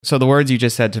So the words you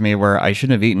just said to me were, I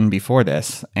shouldn't have eaten before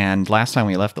this. And last time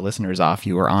we left the listeners off,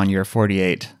 you were on your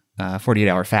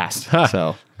 48-hour fast.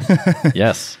 So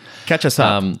Yes. catch us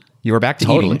up. You were back to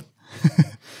Totally. eating.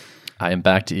 I am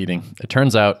back to eating. It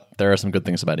turns out there are some good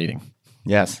things about eating.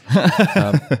 Yes.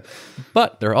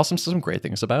 But there are also some great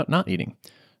things about not eating.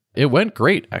 It went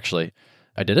great, actually.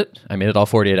 I did it. I made it all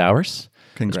 48 hours.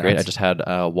 Congrats. It was great. I just had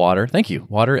water. Thank you.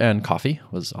 Water and coffee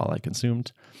was all I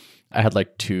consumed. I had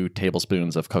like 2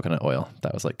 tablespoons of coconut oil.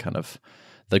 That was like kind of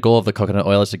the goal of the coconut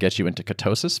oil is to get you into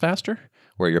ketosis faster,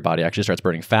 where your body actually starts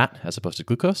burning fat as opposed to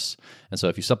glucose. And so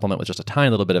if you supplement with just a tiny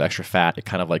little bit of extra fat, it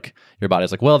kind of like your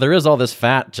body's like, well, there is all this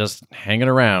fat just hanging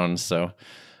around. So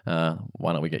why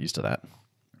don't we get used to that?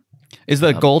 Is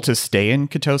the goal to stay in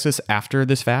ketosis after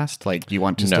this fast? Like, do you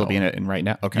want to still be in it right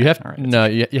now? Okay. You have, all right. no,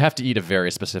 you have to eat a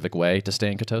very specific way to stay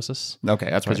in ketosis. Okay,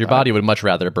 that's what Because your body would much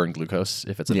rather burn glucose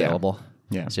if it's available.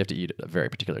 Yeah. So you have to eat a very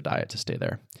particular diet to stay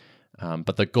there.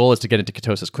 But the goal is to get into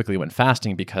ketosis quickly when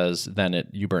fasting, because then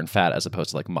you burn fat as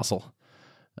opposed to like muscle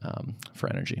for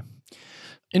energy.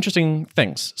 Interesting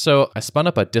things. So I spun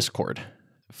up a Discord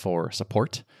for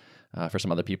support for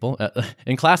some other people.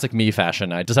 In classic me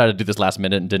fashion, I decided to do this last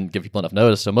minute and didn't give people enough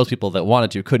notice. So most people that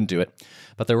wanted to couldn't do it.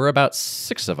 But there were about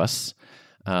 6 of us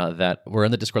that were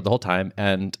in the Discord the whole time.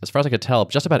 And as far as I could tell,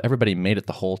 just about everybody made it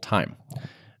the whole time.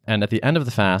 And at the end of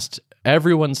the fast,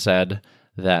 everyone said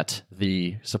that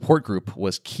the support group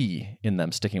was key in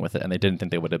them sticking with it, and they didn't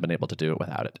think they would have been able to do it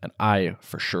without it. And I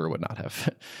for sure would not have,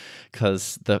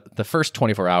 because the first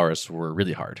 24 hours were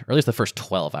really hard, or at least the first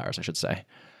 12 hours, I should say.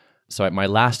 So my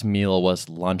last meal was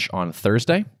lunch on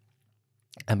Thursday,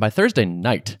 and by Thursday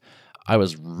night, I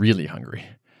was really hungry.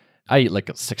 I eat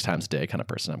like 6 times a day kind of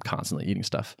person. I'm constantly eating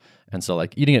stuff. And so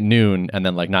like eating at noon and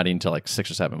then like not eating until like 6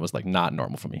 or 7 was like not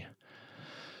normal for me.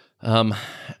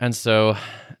 And so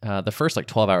the first like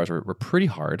 12 hours were pretty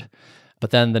hard, but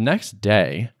then the next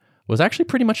day was actually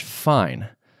pretty much fine.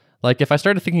 Like if I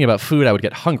started thinking about food, I would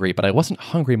get hungry, but I wasn't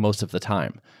hungry most of the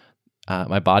time.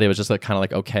 My body was just like kind of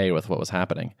like okay with what was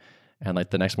happening. And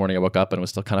like the next morning I woke up and it was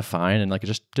still kind of fine, and like it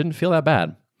just didn't feel that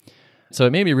bad. So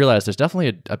it made me realize there's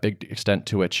definitely a big extent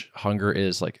to which hunger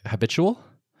is like habitual.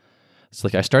 It's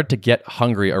like I started to get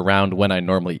hungry around when I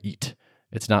normally eat.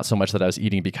 It's not so much that I was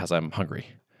eating because I'm hungry.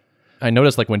 I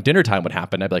noticed like when dinner time would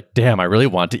happen, I'd be like, damn, I really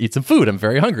want to eat some food. I'm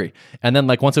very hungry. And then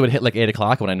like once it would hit like 8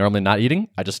 o'clock when I'm normally not eating,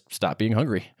 I just stopped being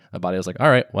hungry. My body was like, all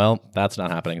right, well, that's not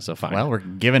happening, so fine. Well, we're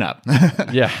giving up.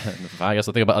 Yeah, I guess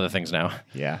I'll think about other things now.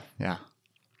 Yeah.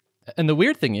 And the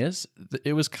weird thing is,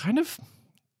 it was kind of,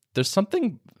 there's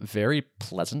something very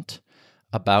pleasant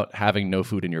about having no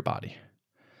food in your body.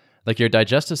 Like your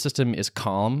digestive system is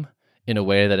calm in a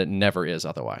way that it never is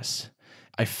otherwise.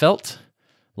 I felt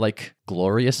like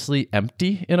gloriously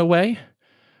empty in a way,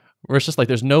 where it's just like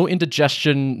there's no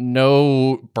indigestion,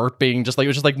 no burping, just like it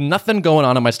was just like nothing going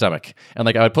on in my stomach. And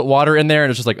like I would put water in there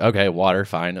and it's just like, okay, water,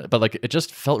 fine. But like it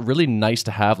just felt really nice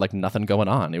to have like nothing going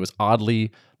on. It was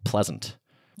oddly pleasant.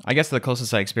 I guess the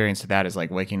closest I experienced to that is like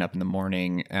waking up in the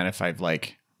morning, and if I've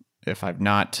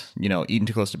not, eaten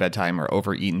too close to bedtime or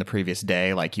overeaten the previous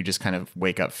day, like you just kind of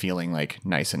wake up feeling like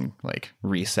nice and like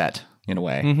reset in a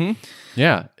way. Mm-hmm.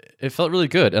 Yeah, it felt really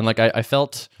good. And like I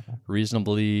felt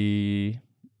reasonably,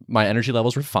 my energy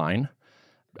levels were fine.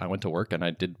 I went to work and I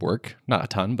did work, not a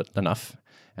ton, but enough.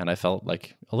 And I felt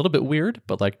like a little bit weird,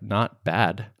 but like not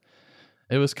bad.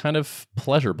 It was kind of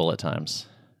pleasurable at times.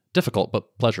 Difficult,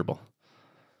 but pleasurable.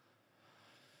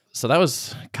 So that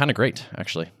was kind of great,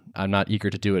 actually. I'm not eager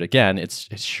to do it again. It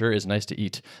sure is nice to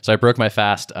eat. So I broke my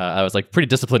fast. I was like pretty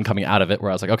disciplined coming out of it,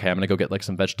 where I was like, okay, I'm going to go get like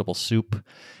some vegetable soup. And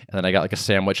then I got like a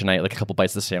sandwich, and I ate like a couple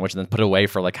bites of the sandwich and then put it away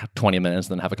for like 20 minutes,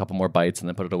 and then have a couple more bites and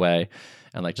then put it away.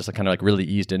 And like just like kind of like really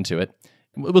eased into it.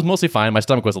 It was mostly fine. My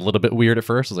stomach was a little bit weird at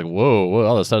first. I was like, whoa,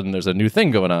 all of a sudden there's a new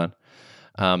thing going on.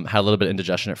 Had a little bit of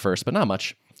indigestion at first, but not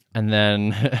much. And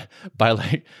then by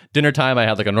like dinner time, I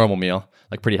had like a normal meal,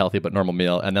 like pretty healthy, but normal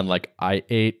meal. And then like I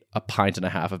ate a pint and a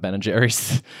half of Ben and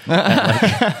Jerry's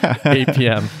at like 8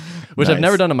 p.m., which Nice. I've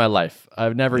never done in my life.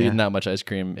 I've never eaten that much ice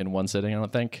cream in one sitting, I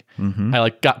don't think. I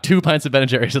like got 2 pints of Ben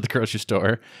and Jerry's at the grocery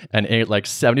store and ate like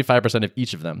 75% of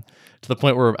each of them, to the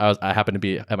point where I happened to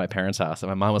be at my parents' house, and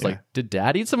my mom was like, did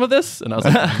Dad eat some of this? And I was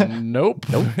like, nope,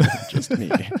 just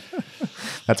me.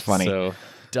 That's funny. So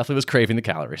definitely was craving the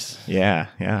calories. Yeah.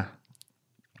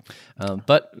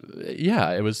 But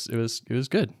yeah, it was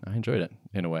good. I enjoyed it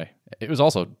in a way. It was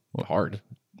also hard.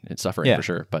 It's suffering for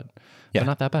sure, but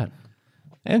not that bad.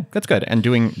 Yeah, that's good. And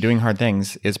doing hard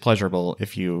things is pleasurable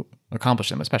if you accomplish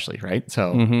them, especially, right?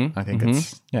 So I think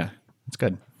it's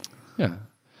good. Yeah.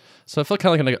 So I felt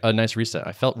kind of like a nice reset.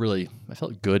 I felt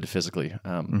good physically.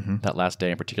 That last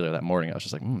day in particular, that morning, I was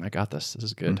just like, I got this. This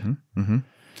is good.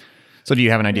 So do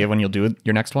you have an idea when you'll do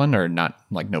your next one, or not?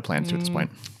 Like no plans to at this point?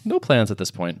 No plans at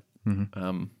this point.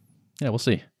 Yeah, we'll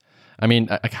see. I mean,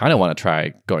 I kind of want to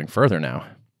try going further now.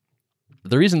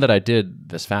 The reason that I did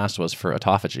this fast was for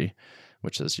autophagy,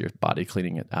 which is your body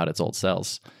cleaning out its old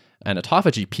cells. And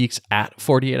autophagy peaks at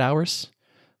 48 hours.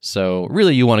 So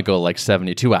really you want to go like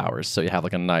 72 hours. So you have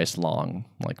like a nice long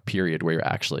like period where you're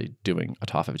actually doing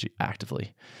autophagy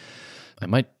actively. I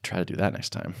might try to do that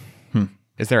next time.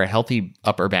 Is there a healthy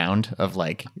upper bound of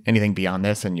like anything beyond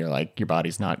this, and you're like your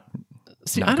body's not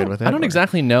good with it? I don't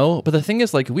exactly know, but the thing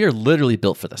is, like, we are literally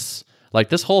built for this. Like,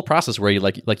 this whole process where you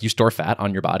like you store fat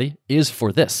on your body is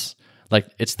for this. Like,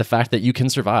 it's the fact that you can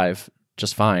survive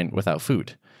just fine without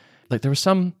food. Like, there was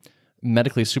some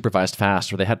medically supervised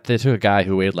fast where they took a guy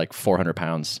who weighed like 400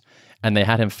 pounds and they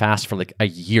had him fast for like a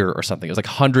year or something. It was like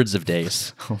hundreds of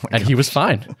days, and he was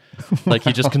fine. Like,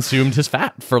 he just consumed his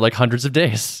fat for like hundreds of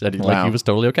days, and he was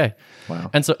totally okay. Wow.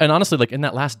 And honestly, like in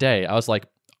that last day, I was like,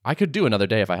 I could do another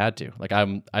day if I had to. Like,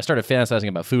 I started fantasizing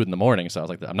about food in the morning, so I was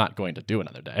like, I'm not going to do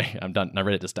another day. I'm done. I'm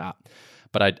ready to stop.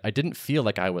 But I didn't feel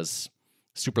like I was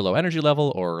super low energy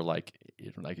level or like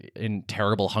in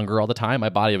terrible hunger all the time. My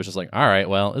body was just like, all right,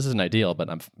 well, this isn't ideal, but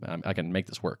I can make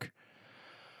this work.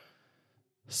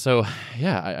 So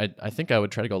yeah, I think I would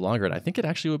try to go longer, and I think it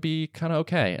actually would be kind of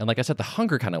okay. And like I said, the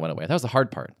hunger kind of went away. That was the hard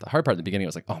part. The hard part at the beginning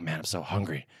was like, oh man, I'm so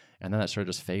hungry. And then that sort of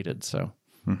just faded. So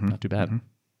not too bad.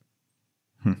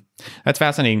 That's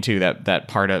fascinating too. That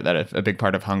part of that a big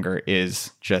part of hunger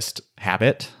is just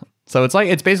habit. So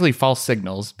it's basically false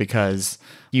signals, because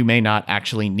you may not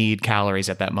actually need calories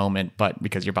at that moment, but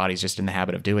because your body's just in the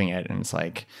habit of doing it. And it's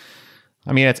like,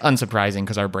 I mean, it's unsurprising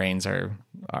because our brains are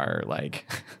like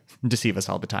deceive us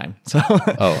all the time. So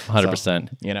 100%.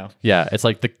 So, you know. Yeah, it's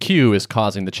like the cue is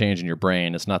causing the change in your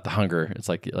brain. It's not the hunger. It's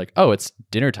like oh, it's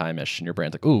dinner time-ish, and your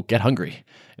brain's like, ooh, get hungry.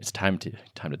 It's time to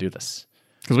do this.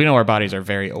 Because we know our bodies are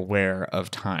very aware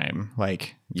of time.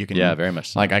 Like you can, yeah, very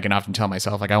much so. Like I can often tell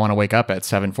myself, like I want to wake up at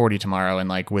 7:40 tomorrow, and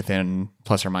like within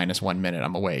plus or minus 1 minute,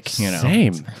 I'm awake. You know,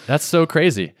 same. That's so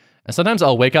crazy. And sometimes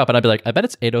I'll wake up and I'll be like, I bet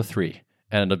it's 8:03,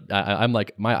 and I'm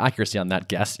like, my accuracy on that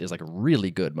guess is like really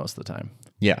good most of the time.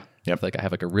 Yeah, yep. Like I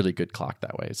have like a really good clock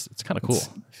that way. It's kind of cool. It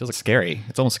feels like scary.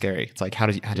 It's almost scary. It's like how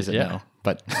does it know?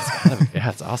 But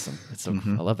it's awesome. It's so,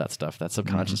 I love that stuff. That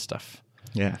subconscious stuff.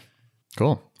 Yeah.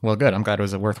 Cool. Well, good. I'm glad it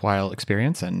was a worthwhile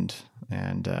experience, and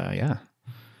yeah.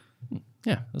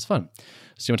 Yeah, it was fun.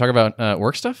 So you want to talk about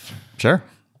work stuff? Sure.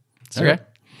 Okay.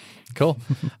 Cool.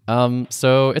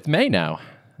 So it's May now.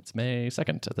 It's May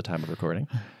 2nd at the time of recording.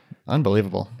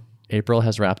 Unbelievable. April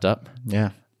has wrapped up. Yeah.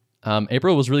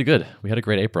 April was really good. We had a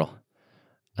great April.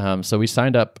 So we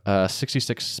signed up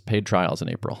 66 paid trials in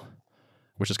April,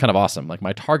 which is kind of awesome. Like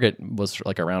my target was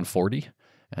like around 40,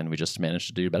 and we just managed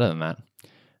to do better than that.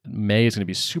 May is going to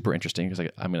be super interesting because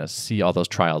I'm going to see all those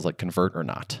trials like convert or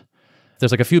not.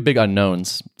 There's like a few big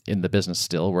unknowns in the business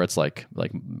still, where it's like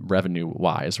revenue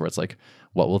wise, where it's like,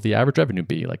 what will the average revenue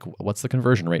be? Like, what's the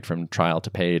conversion rate from trial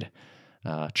to paid,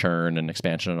 churn and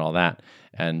expansion and all that?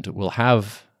 And we'll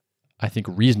have, I think,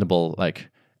 reasonable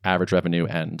like average revenue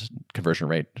and conversion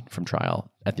rate from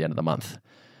trial at the end of the month.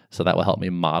 So that will help me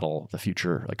model the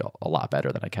future like a lot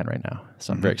better than I can right now.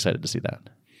 So I'm very excited to see that.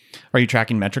 Are you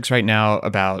tracking metrics right now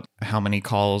about how many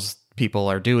calls people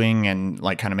are doing, and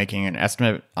like kind of making an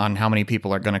estimate on how many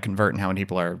people are going to convert and how many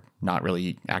people are not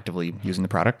really actively using the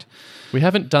product? We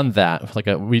haven't done that. Like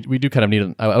we do kind of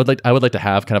need. I would like to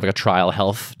have kind of like a trial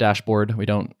health dashboard.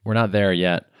 We're not there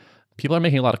yet. People are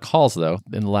making a lot of calls though.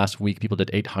 In the last week, people did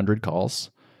 800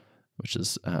 calls, which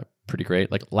is pretty great.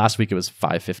 Like last week it was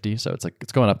 550, so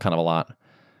it's going up kind of a lot.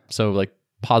 So like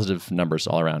positive numbers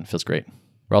all around. Feels great.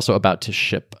 We're also about to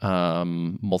ship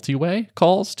multi-way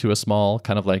calls to a small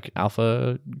kind of like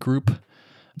alpha group.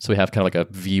 So we have kind of like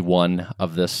a V1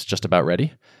 of this just about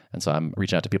ready. And so I'm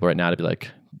reaching out to people right now to be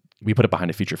like, we put it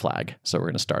behind a feature flag. So we're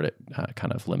going to start it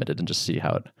kind of limited and just see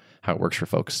how it works for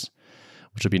folks,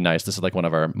 which would be nice. This is like one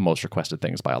of our most requested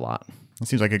things by a lot. It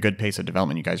seems like a good pace of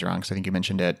development you guys are on, because I think you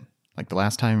mentioned it like the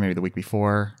last time, maybe the week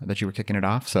before, that you were kicking it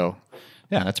off. So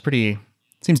yeah,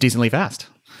 seems decently fast.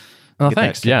 Oh,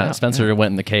 thanks. Yeah, Spencer went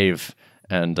in the cave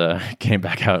and came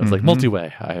back out. It was like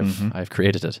multi-way. I've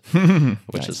created it,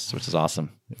 which is awesome.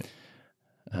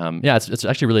 It's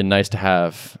actually really nice to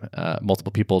have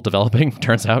multiple people developing.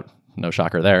 Turns out, no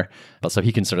shocker there. But so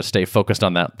he can sort of stay focused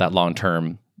on that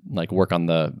long-term like work on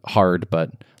the hard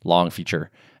but long feature,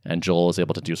 and Joel is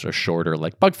able to do sort of shorter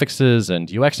like bug fixes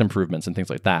and UX improvements and things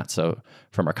like that. So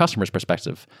from our customer's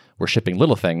perspective, we're shipping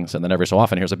little things, and then every so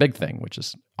often here's a big thing, which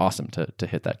is awesome to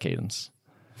hit that cadence.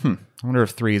 I wonder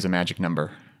if 3 is a magic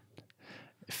number.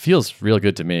 It feels real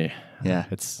good to me. Yeah.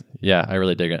 I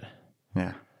really dig it.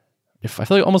 Yeah. If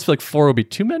I almost feel like 4 would be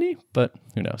too many, but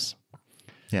who knows?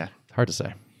 Yeah. Hard to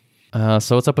say.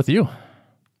 So what's up with you?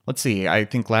 Let's see. I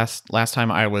think last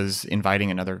time I was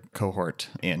inviting another cohort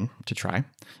in to try.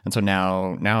 And so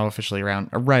now officially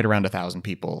right around 1,000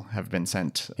 people have been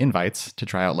sent invites to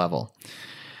try out Level.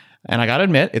 And I got to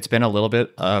admit, it's been a little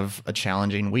bit of a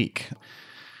challenging week.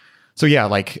 So yeah,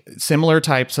 like similar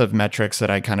types of metrics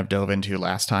that I kind of dove into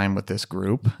last time with this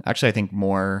group. Actually, I think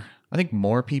more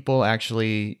people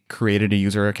actually created a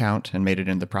user account and made it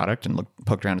into the product and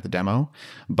poked around at the demo.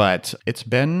 But it's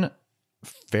been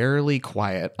fairly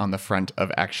quiet on the front of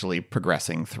actually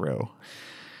progressing through.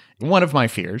 One of my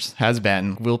fears has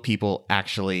been, will people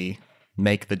actually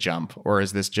make the jump, or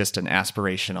is this just an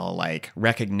aspirational like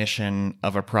recognition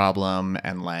of a problem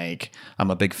and like, I'm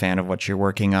a big fan of what you're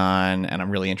working on and I'm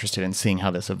really interested in seeing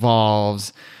how this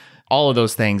evolves? All of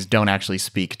those things don't actually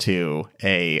speak to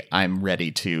I'm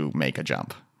ready to make a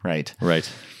jump, right? Right.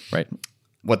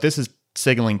 What this is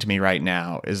signaling to me right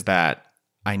now is that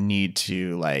I need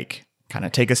to like kind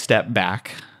of take a step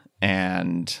back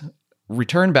and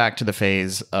return back to the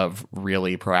phase of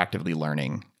really proactively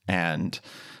learning and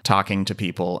talking to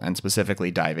people, and specifically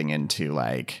diving into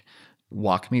like,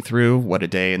 walk me through what a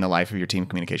day in the life of your team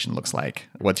communication looks like.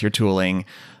 What's your tooling?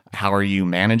 How are you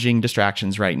managing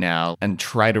distractions right now? And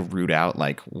try to root out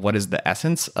like, what is the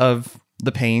essence of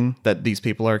the pain that these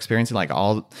people are experiencing? Like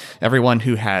everyone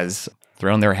who has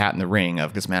thrown their hat in the ring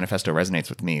of this manifesto resonates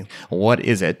with me. What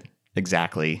is it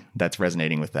exactly that's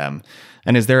resonating with them?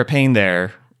 And is there a pain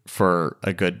there for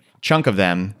a good chunk of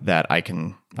them that I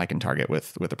can target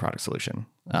with a product solution?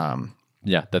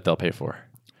 That they'll pay for.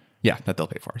 Yeah, that they'll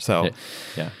pay for. So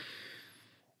yeah.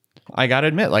 I got to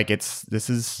admit, like this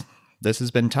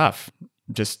has been tough.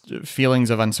 Just feelings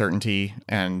of uncertainty,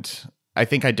 and I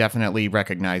think I definitely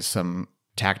recognize some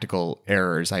tactical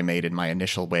errors I made in my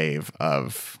initial wave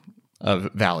of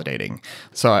validating.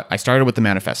 So I started with the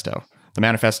manifesto. The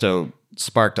manifesto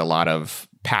sparked a lot of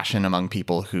passion among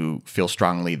people who feel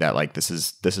strongly that like this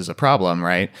is a problem,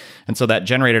 right? And so that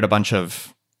generated a bunch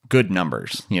of good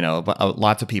numbers,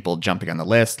 lots of people jumping on the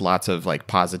list, lots of like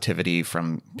positivity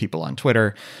from people on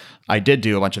Twitter. I did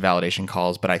do a bunch of validation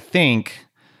calls, but I think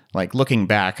like looking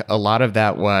back, a lot of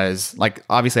that was like,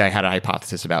 obviously I had a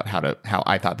hypothesis about how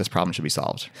I thought this problem should be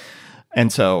solved.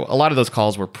 And so a lot of those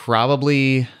calls were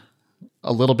probably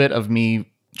a little bit of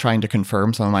me trying to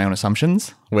confirm some of my own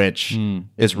assumptions, which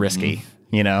is risky,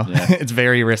 Yeah. It's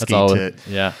very risky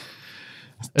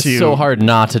It's so hard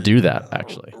not to do that,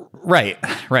 actually.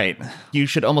 Right. You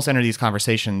should almost enter these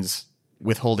conversations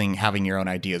withholding having your own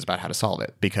ideas about how to solve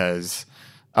it, because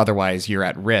otherwise you're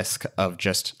at risk of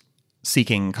just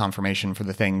seeking confirmation for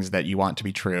the things that you want to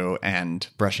be true and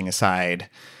brushing aside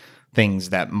things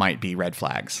that might be red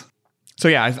flags. So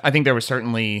yeah, I think there was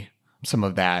certainly some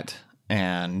of that.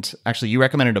 And actually, you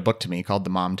recommended a book to me called The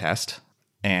Mom Test,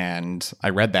 and I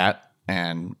read that,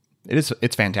 and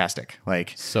it's fantastic.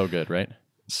 Like, so good, right?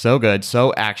 So good,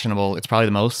 so actionable. It's probably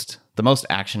the most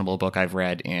actionable book I've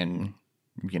read in,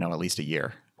 at least a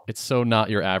year. It's so not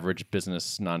your average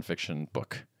business nonfiction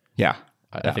book. Yeah.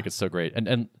 I think it's so great.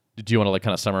 And do you want to like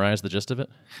kind of summarize the gist of it?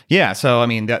 Yeah. So, I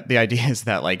mean, the idea is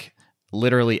that like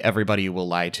literally everybody will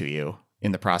lie to you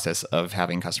in the process of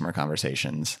having customer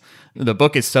conversations. The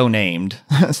book is so named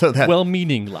so that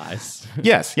well-meaning lies.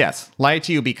 Yes. Lie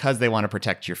to you because they want to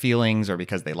protect your feelings or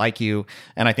because they like you.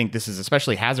 And I think this is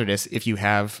especially hazardous if you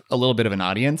have a little bit of an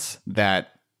audience that,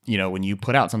 when you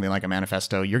put out something like a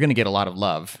manifesto, you're going to get a lot of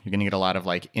love. You're going to get a lot of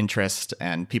like interest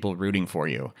and people rooting for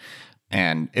you.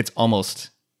 And it's almost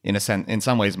in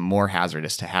some ways more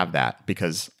hazardous to have that,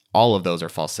 because all of those are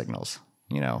false signals,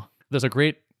 There's a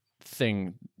great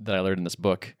thing that I learned in this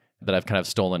book that I've kind of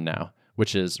stolen now,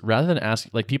 which is rather than ask,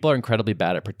 like, people are incredibly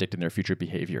bad at predicting their future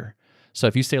behavior. So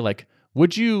if you say like,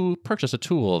 would you purchase a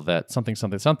tool that something,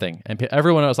 and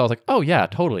everyone else, I was like, oh yeah,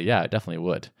 totally. Yeah, I definitely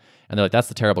would. And they're like, that's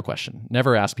the terrible question.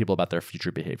 Never ask people about their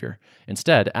future behavior.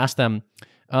 Instead, ask them,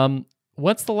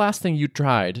 what's the last thing you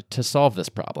tried to solve this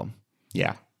problem?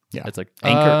 Yeah. It's like,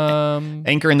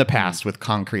 anchor in the past with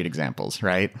concrete examples,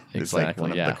 right? It's exactly, like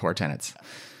one of the core tenets.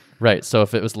 Right. So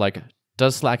if it was like,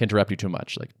 does Slack interrupt you too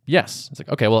much? Like, yes. It's like,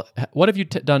 okay, well, what have you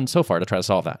done so far to try to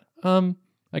solve that?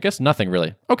 I guess nothing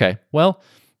really. Okay, well,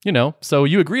 so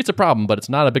you agree it's a problem, but it's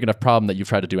not a big enough problem that you've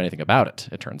tried to do anything about it,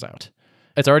 it turns out.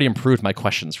 it's already improved my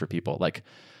questions for people. Like,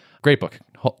 great book.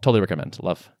 Totally recommend.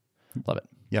 Love it.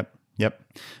 Yep.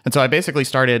 And so I basically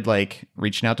started like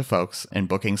reaching out to folks and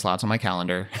booking slots on my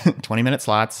calendar, 20-minute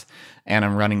slots, and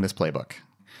I'm running this playbook.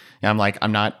 And I'm like,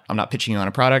 I'm not pitching you on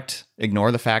a product.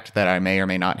 Ignore the fact that I may or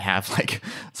may not have like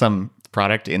some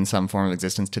product in some form of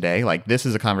existence today. Like, this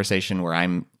is a conversation where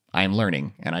I'm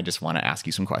learning, and I just want to ask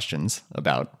you some questions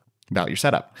about your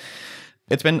setup.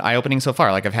 It's been eye-opening so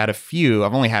far. Like, I've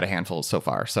only had a handful so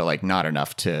far, so like not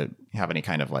enough to have any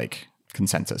kind of like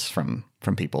consensus from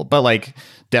people, but like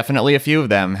definitely a few of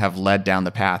them have led down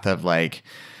the path of like,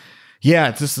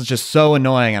 yeah, this is just so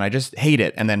annoying and I just hate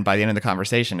it. And then by the end of the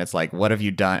conversation, it's like, what have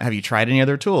you done? Have you tried any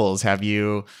other tools? Have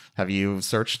you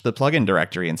searched the plugin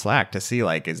directory in Slack to see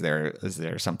like, is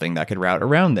there something that could route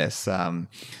around this?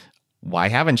 Why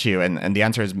haven't you? And the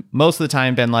answer has most of the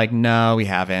time been like, no, we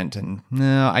haven't. And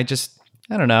no, I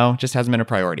don't know, just hasn't been a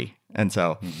priority. And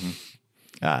so,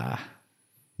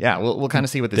 yeah, we'll kind of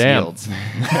see what this yields.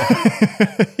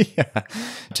 Yeah.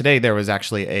 Today there was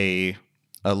actually a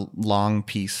long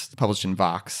piece published in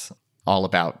Vox all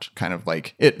about kind of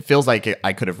like, it feels like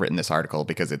I could have written this article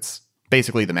because it's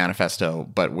basically the manifesto,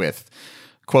 but with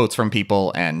quotes from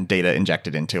people and data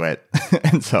injected into it.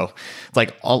 And so it's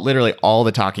like literally all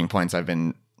the talking points I've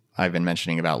been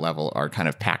mentioning about Level are kind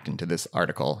of packed into this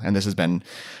article. And this has been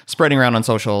spreading around on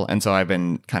social. And so I've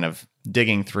been kind of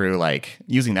digging through, like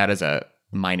using that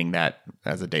mining that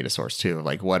as a data source too.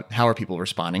 Like how are people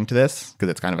responding to this? Because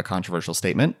it's kind of a controversial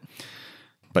statement,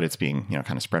 but it's being,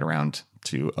 kind of spread around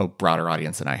to a broader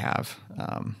audience than I have.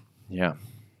 Yeah.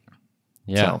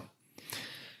 So.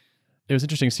 It was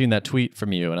interesting seeing that tweet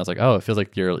from you, and I was like, oh, it feels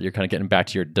like you're kind of getting back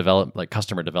to your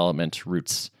customer development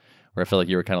roots, where I feel like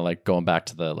you were kind of like going back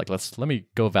to the like, let me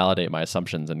go validate my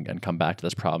assumptions and come back to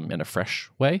this problem in a fresh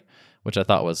way, which I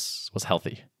thought was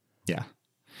healthy. Yeah.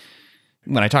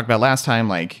 When I talked about last time,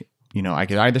 like, I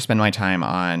could either spend my time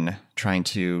on trying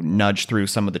to nudge through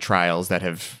some of the trials that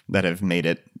have made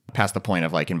it past the point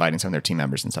of like inviting some of their team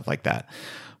members and stuff like that.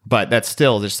 But that's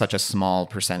still just such a small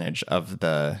percentage of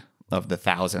the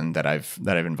 1,000 that I've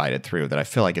invited through that I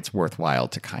feel like it's worthwhile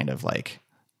to kind of like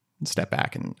step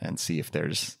back and see if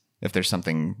there's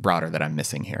something broader that I'm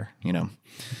missing here,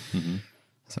 Mm-hmm.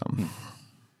 So what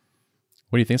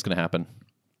do you think is going to happen?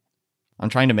 I'm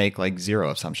trying to make like zero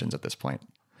assumptions at this point.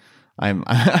 I'm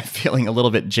feeling a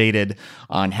little bit jaded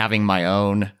on having my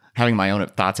own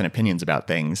thoughts and opinions about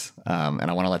things, and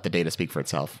I want to let the data speak for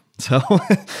itself. So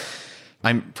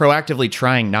I'm proactively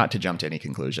trying not to jump to any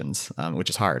conclusions, which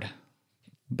is hard.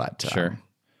 But sure,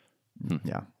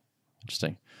 yeah,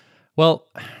 interesting. Well,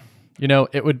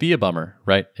 it would be a bummer,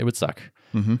 right? It would suck.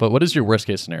 Mm-hmm. But what is your worst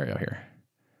case scenario here?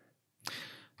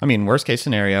 I mean, worst case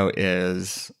scenario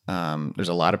is there's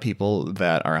a lot of people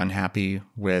that are unhappy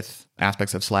with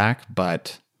aspects of Slack,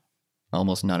 but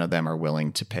almost none of them are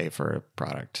willing to pay for a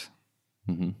product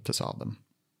to solve them.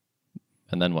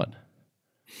 And then what?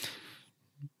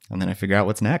 And then I figure out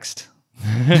what's next.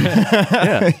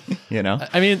 Yeah.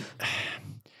 I mean,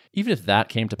 even if that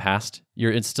came to pass,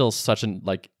 you're in still such an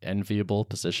enviable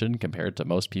position compared to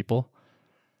most people.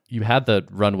 You had the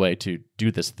runway to do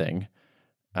this thing.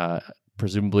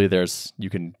 Presumably you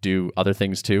can do other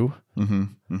things too. Mm-hmm.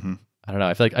 Mm-hmm. I don't know.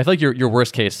 I feel like your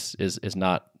worst case is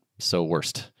not so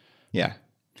worst. Yeah.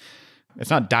 It's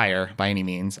not dire by any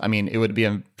means. I mean, it would be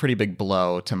a pretty big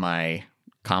blow to my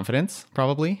confidence,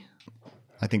 probably.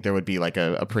 I think there would be like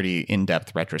a pretty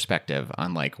in-depth retrospective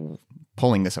on like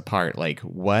pulling this apart. Like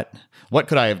what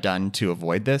could I have done to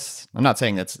avoid this? I'm not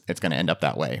saying it's going to end up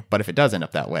that way, but if it does end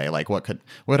up that way, like what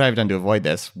I have done to avoid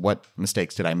this? What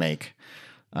mistakes did I make?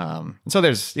 So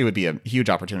it would be a huge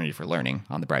opportunity for learning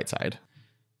on the bright side.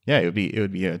 Yeah, it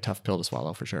would be a tough pill to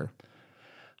swallow for sure.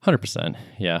 100%.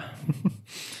 Yeah.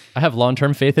 I have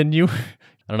long-term faith in you. I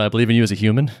don't know. I believe in you as a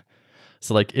human.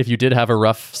 So like if you did have a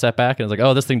rough setback and it's like,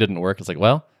 oh, this thing didn't work. It's like,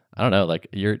 well, I don't know. Like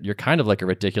you're kind of like a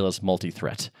ridiculous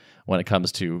multi-threat when it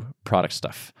comes to product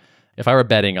stuff. If I were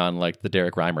betting on like the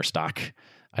Derek Reimer stock,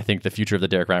 I think the future of the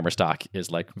Derek Reimer stock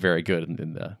is like very good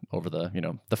in the over the,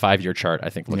 the 5-year chart, I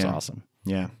think looks awesome.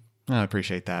 Yeah. I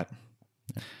appreciate that.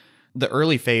 The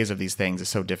early phase of these things is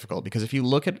so difficult because if you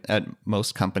look at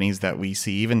most companies that we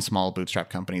see, even small bootstrap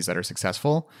companies that are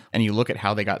successful, and you look at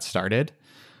how they got started,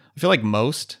 I feel like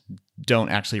most don't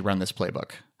actually run this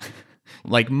playbook.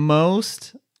 Like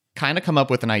most kind of come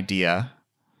up with an idea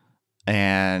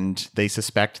and they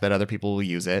suspect that other people will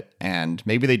use it, and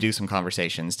maybe they do some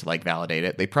conversations to like validate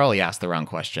it. They probably ask the wrong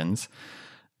questions,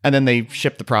 and then they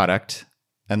ship the product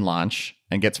and launch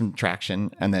and get some traction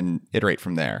and then iterate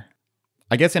from there.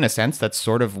 I guess in a sense, that's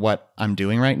sort of what I'm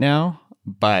doing right now.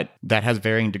 but that has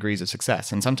varying degrees of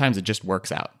success. And sometimes it just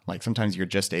works out. Like sometimes you're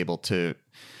just able to,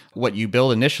 what you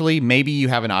build initially, maybe you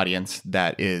have an audience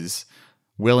that is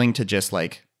willing to just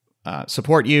like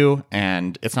support you,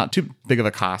 and it's not too big of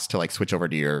a cost to like switch over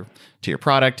to your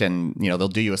product, and you know they'll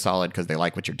do you a solid because they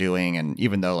like what you're doing, and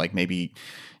even though like maybe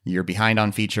you're behind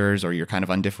on features or you're kind of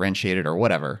undifferentiated or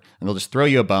whatever, and they'll just throw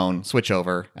you a bone, switch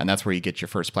over, and that's where you get your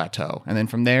first plateau. And then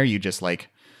from there you just like,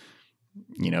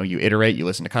 you know, you iterate, you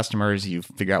listen to customers, you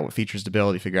figure out what features to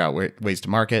build, you figure out ways to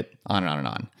market, on and on and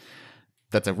on.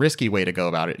 That's a risky way to go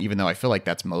about it, even though I feel like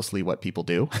that's mostly what people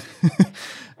do.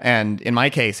 And in my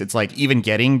case, it's like even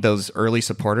getting those early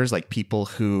supporters, like people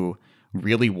who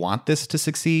really want this to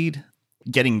succeed,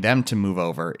 getting them to move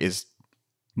over is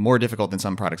more difficult than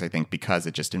some products, I think, because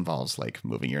it just involves like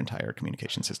moving your entire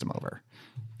communication system over.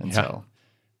 And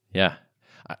yeah.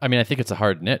 I mean, I think it's a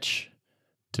hard niche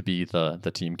to be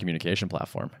the team communication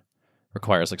platform.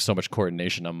 Requires like so much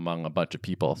coordination among a bunch of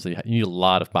people. So you need a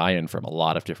lot of buy-in from a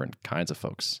lot of different kinds of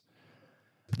folks.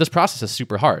 This process is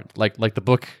super hard. Like the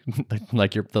book,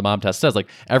 the mom test says, like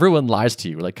everyone lies to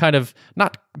you, like kind of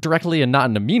not directly and not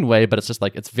in a mean way, but it's just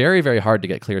like, it's very, very hard to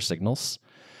get clear signals.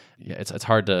 Yeah, it's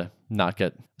hard to not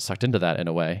get sucked into that in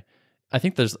a way. I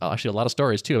think there's actually a lot of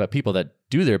stories too about people that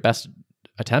do their best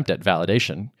attempt at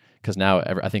validation, because now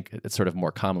I think it's sort of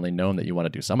more commonly known that you want to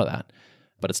do some of that.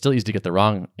 But it's still easy to get the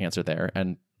wrong answer there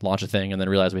and launch a thing and then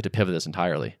realize we have to pivot this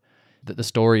entirely. The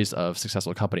stories of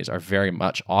successful companies are very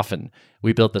much often,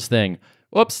 we built this thing,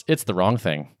 whoops, it's the wrong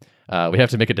thing. We have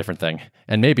to make a different thing.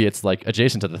 And maybe it's like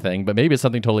adjacent to the thing, but maybe it's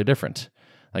something totally different.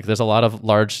 Like there's a lot of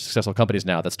large successful companies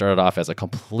now that started off as a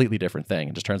completely different thing.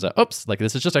 It just turns out, oops, like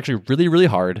this is just actually really, really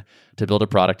hard to build a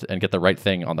product and get the right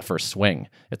thing on the first swing.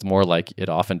 It's more like it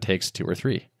often takes 2 or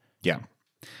 3. Yeah.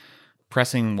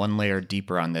 Pressing one layer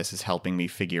deeper on this is helping me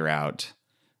figure out,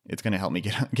 it's going to help me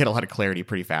get a lot of clarity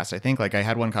pretty fast. I think like I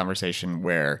had one conversation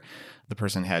where the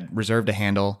person had reserved a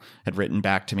handle, had written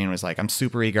back to me and was like, I'm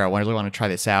super eager. I really want to try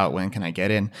this out. When can I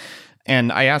get in?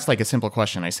 And I asked like a simple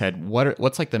question. I said,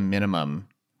 what's like the minimum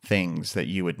things that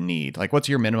you would need? Like, what's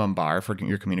your minimum bar for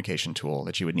your communication tool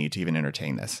that you would need to even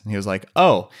entertain this? And he was like,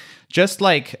 oh, just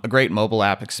like a great mobile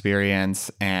app experience.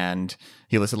 And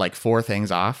he listed like 4 things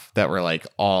off that were like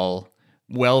all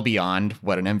well beyond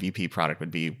what an MVP product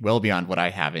would be, well beyond what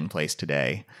I have in place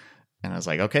today. And I was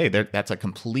like, okay, that's a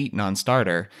complete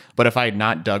non-starter. But if I had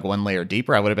not dug one layer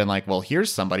deeper, I would have been like, well,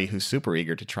 here's somebody who's super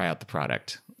eager to try out the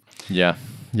product. Yeah.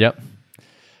 Yep.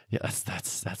 Yeah.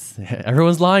 That's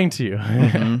everyone's lying to you.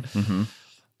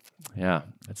 Yeah.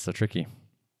 It's so tricky.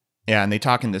 Yeah. And they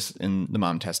talk in the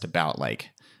mom test about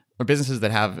like, or businesses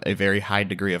that have a very high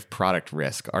degree of product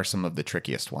risk are some of the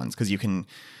trickiest ones, because you can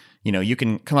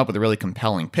come up with a really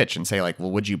compelling pitch and say like,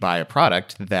 well, would you buy a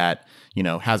product that, you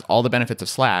know, has all the benefits of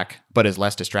Slack, but is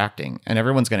less distracting? And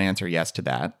everyone's going to answer yes to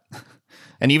that.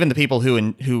 And even the people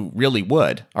who really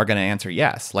would are going to answer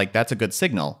yes. Like that's a good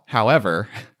signal. However,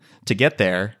 to get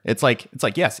there, it's like,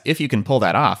 yes, if you can pull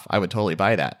that off, I would totally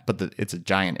buy that. But it's a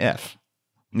giant if.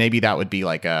 Maybe that would be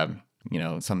like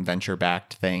some venture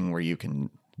backed thing where you can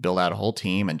build out a whole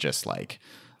team and just like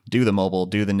do the mobile,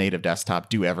 do the native desktop,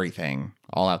 do everything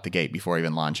all out the gate before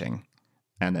even launching,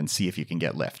 and then see if you can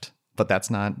get lift. But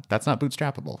that's not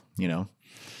bootstrappable, you know?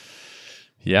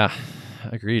 Yeah,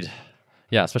 agreed.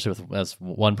 Yeah, especially as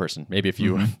one person. Maybe if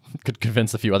you could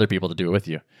convince a few other people to do it with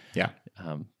you. Yeah.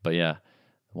 But yeah,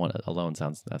 one alone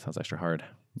sounds extra hard.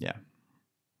 Yeah.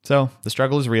 So the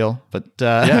struggle is real, but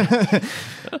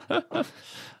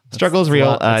struggle is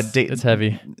real. It's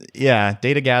heavy. Yeah,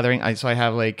 data gathering. I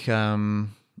have like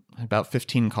about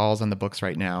 15 calls on the books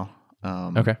right now.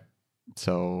 Okay.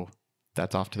 So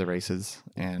that's off to the races.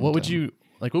 And what would you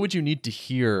need to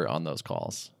hear on those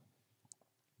calls?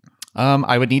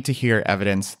 I would need to hear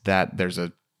evidence that there's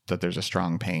a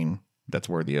strong pain that's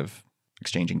worthy of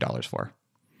exchanging dollars for.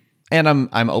 And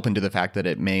I'm open to the fact that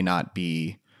it may not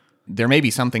be, there may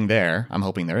be something there. I'm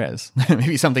hoping there is.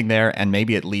 Maybe something there, and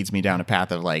maybe it leads me down a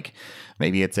path of like,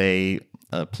 maybe it's a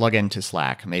plug-in to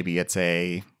Slack. Maybe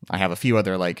I have a few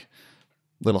other like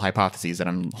little hypotheses that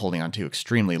I'm holding on to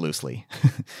extremely loosely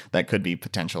that could be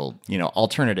potential,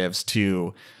 alternatives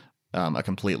to a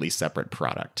completely separate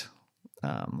product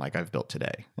like I've built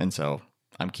today. And so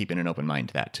I'm keeping an open mind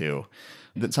to that too.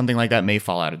 That something like that may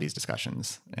fall out of these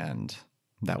discussions, and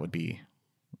that would be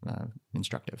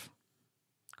instructive.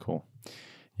 Cool.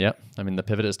 Yep. I mean, the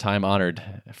pivot is time honored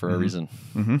for a reason.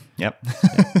 Mm-hmm. Yep.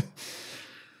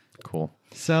 Cool.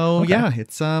 So okay. Yeah,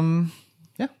 it's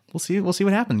we'll see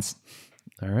what happens.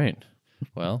 All right.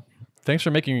 Well, thanks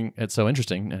for making it so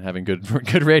interesting and having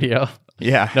good radio.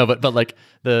 Yeah. No, but like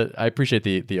I appreciate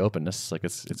the openness. Like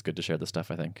it's good to share this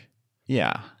stuff, I think.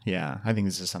 Yeah. Yeah. I think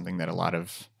this is something that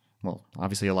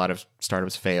obviously a lot of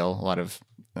startups fail. A lot of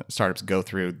startups go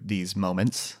through these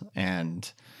moments,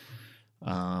 and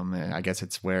I guess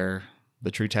it's where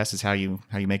the true test is how you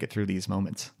make it through these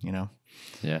moments, you know?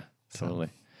 Yeah, totally.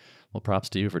 Well, props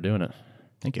to you for doing it.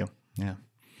 Thank you. Yeah.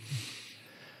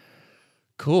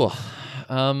 Cool.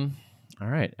 All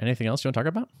right. Anything else you want to talk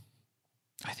about?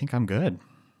 I think I'm good.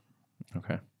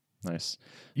 Okay. Nice.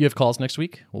 You have calls next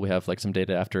week? Will we have like some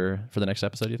data for the next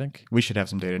episode, you think? We should have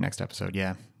some data next episode.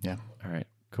 Yeah. Yeah. All right.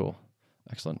 Cool.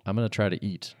 Excellent. I'm going to try to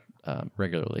eat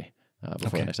regularly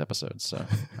before the next episode. So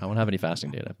I won't have any fasting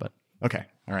data, but. Okay.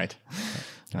 All right.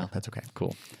 Well, that's okay.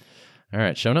 Cool. All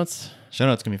right. Show notes? Show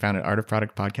notes can be found at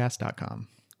artofproductpodcast.com.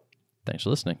 Thanks for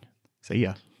listening. See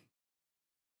ya.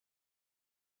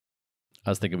 I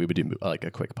was thinking we would do like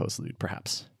a quick postlude,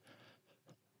 perhaps.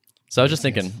 So I was just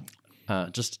thinking,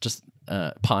 just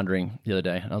pondering the other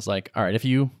day, and I was like, all right,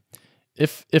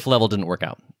 if level didn't work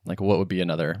out, like what would be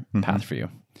another path for you?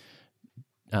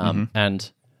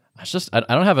 And I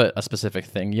don't have a specific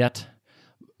thing yet,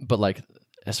 but like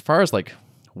as far as like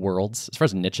worlds, as far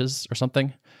as niches or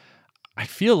something, I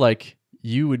feel like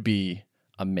you would be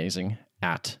amazing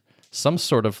at some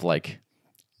sort of like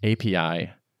API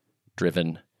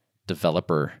driven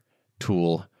developer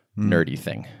tool nerdy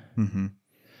thing.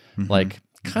 Like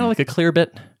kind of like a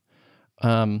Clearbit,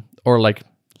 or like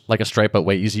a Stripe but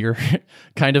way easier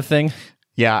kind of thing.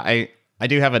 Yeah, I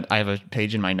do have I have a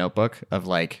page in my notebook of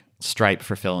like Stripe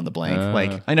for fill in the blank.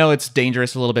 Like I know it's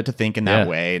dangerous a little bit to think in that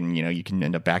way, and you know you can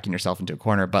end up backing yourself into a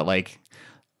corner. But like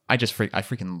I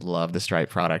freaking love the Stripe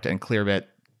product, and Clearbit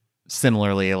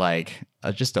similarly, like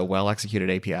just a well executed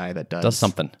API that does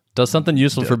something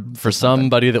useful for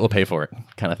somebody that will pay for it,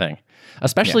 kind of thing.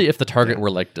 Especially if the target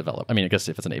were like develop. I mean, I guess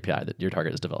if it's an API that your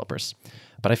target is developers.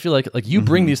 But I feel like you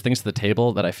bring these things to the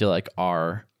table that I feel like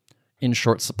are in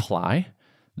short supply,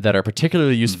 that are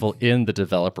particularly useful in the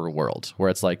developer world, where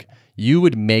it's like you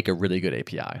would make a really good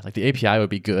API. Like the API would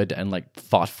be good and like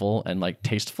thoughtful and like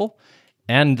tasteful,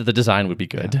 and the design would be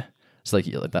good. Yeah. So like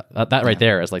that right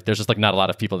there is like there's just like not a lot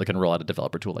of people that can roll out a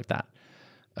developer tool like that.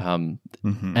 And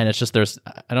it's just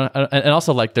and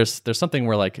also like there's something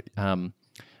where like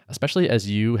especially as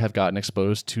you have gotten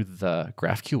exposed to the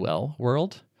GraphQL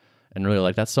world and really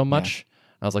like that so much.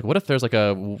 I was like, what if there's like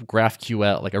a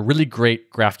GraphQL, like a really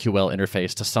great GraphQL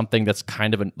interface to something that's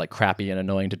kind of like crappy and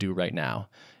annoying to do right now?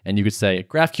 And you could say,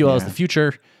 GraphQL is the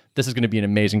future. This is going to be an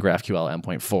amazing GraphQL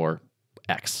endpoint for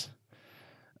X.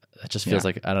 It just feels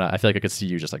like, I don't know, I feel like I could see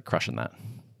you just like crushing that.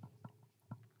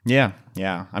 Yeah,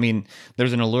 yeah. I mean,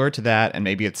 there's an allure to that, and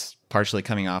maybe it's partially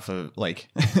coming off of like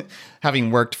having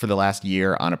worked for the last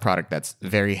year on a product that's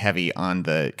very heavy on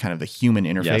the kind of the human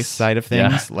interface side of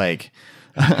things. Yeah. Like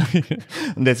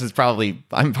this is probably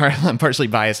I'm partially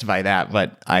biased by that,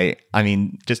 but I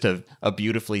mean just a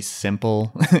beautifully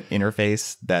simple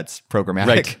interface that's programmatic.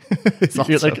 Right. It's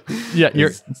also,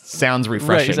 you're sounds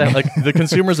refreshing. Right, exactly. Like the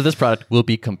consumers of this product will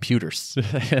be computers.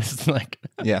 It's like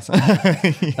yes,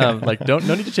 like no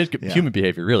need to change human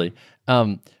behavior really.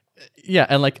 Yeah,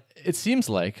 and like it seems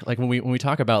like when we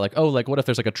talk about like, oh, like what if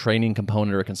there's like a training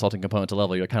component or a consulting component to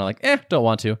level, you're kind of like, don't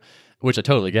want to, which I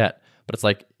totally get. But it's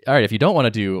like, all right, if you don't want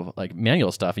to do like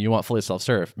manual stuff and you want fully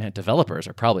self-serve, man, developers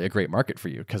are probably a great market for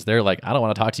you because they're like, I don't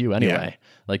want to talk to you anyway. Yeah.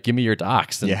 Like, give me your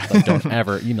docs and like, don't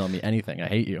ever email me anything. I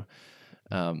hate you.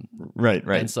 Right.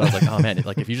 And so I was like, oh man,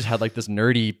 like if you just had like this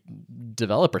nerdy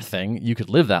developer thing, you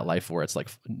could live that life where it's like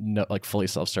like fully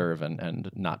self-serve and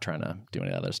not trying to do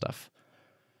any other stuff.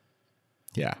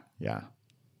 Yeah,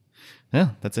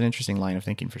 that's an interesting line of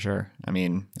thinking for sure. I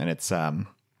mean, and it's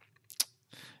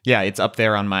it's up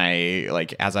there on my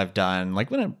like as I've done like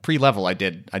when I'm pre-level, I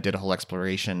did a whole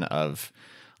exploration of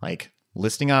like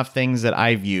listing off things that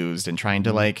I've used and trying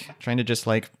to just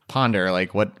like ponder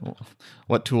like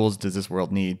what tools does this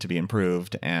world need to be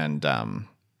improved, and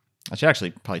I should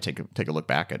actually probably take a look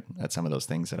back at some of those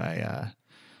things that I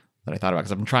thought about,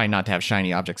 because I've been trying not to have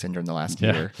shiny object syndrome the last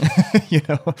year,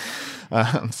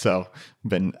 so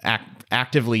been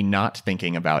actively not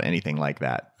thinking about anything like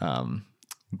that.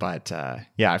 But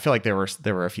I feel like there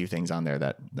were a few things on there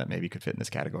that maybe could fit in this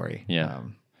category. Yeah,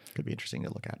 could be interesting to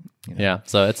look at. You know? Yeah,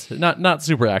 so it's not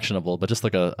super actionable, but just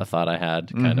like a thought I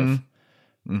had, kind of.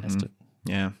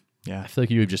 Yeah. I feel like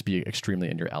you would just be extremely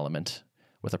in your element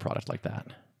with a product like that.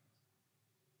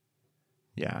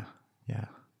 Yeah.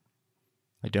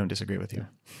 I don't disagree with you.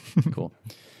 Cool.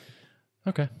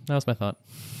 Okay, that was my thought.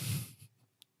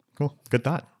 Cool. Good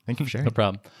thought. Thank you for sharing. No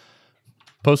problem.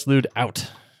 Postlude out.